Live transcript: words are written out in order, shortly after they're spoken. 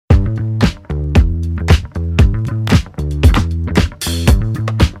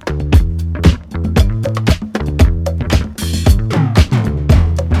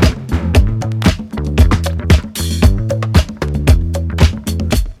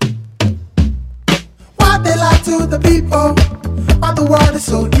to the people, why the world is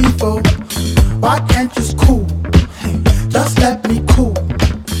so evil? Why can't you just cool? Just let me cool.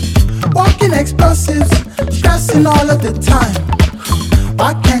 Walking explosives, stressing all of the time.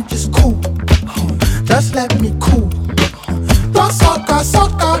 Why can't you just cool? Just let me cool. Don't soccer,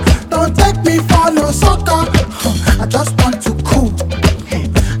 soccer, don't take me for no soccer. I just want to cool.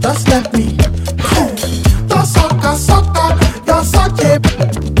 Just let me cool. Don't soccer, soccer, you're such a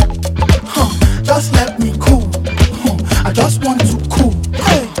just let me cool. I just want to cool.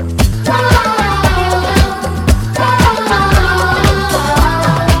 Hey.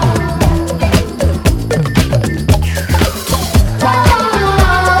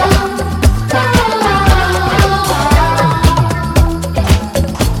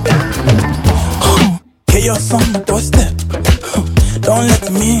 Chaos on the doorstep. Don't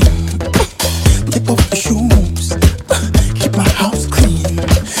let me take off the shoes. Keep my house clean.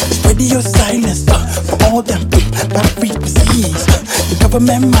 Spread your silence for all them bad frequencies. The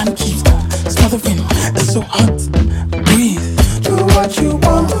government man keeps smothering. It's so hot. Breathe. Do what you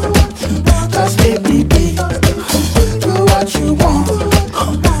want. Just give me peace. Do what you want.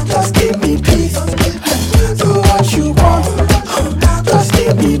 Just give me peace. Do what you want. Just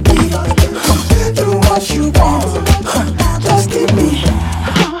give me peace. Do what you want. Just give me.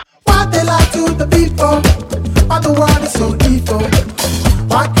 Why they lie to the people? Why the world is so evil?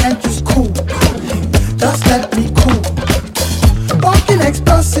 Why can't you just cool? Just let me cool. Walking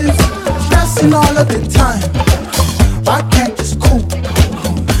explosives, stressing all of the time. Why can't you just cool?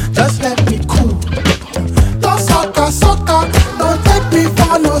 Just let me cool. Don't soccer, soccer, don't take me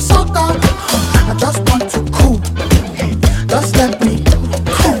for no soccer. I just want to cool. Just let me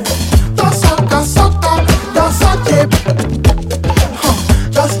cool. Don't soccer, soccer, don't suck it.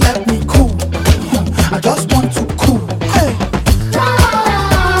 Just let me cool. I just want to cool. Hey.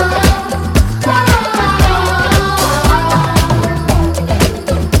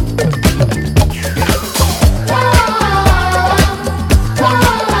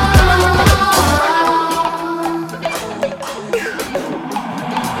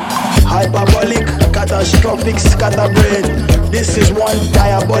 Hyperbolic, catastrophic, scatterbrain. This is one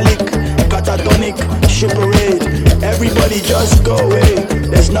diabolic, catatonic ship parade. Everybody just go away.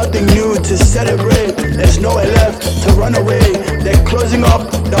 There's nothing new to celebrate. There's nowhere left to run away. They're closing up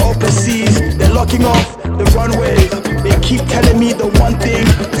the open seas. They're locking off the runways. They keep telling me the one thing,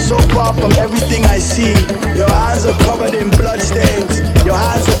 so far from everything I see. Your hands are covered in bloodstains. Your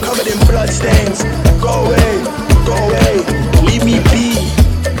hands are covered in bloodstains. Go away, leave me be.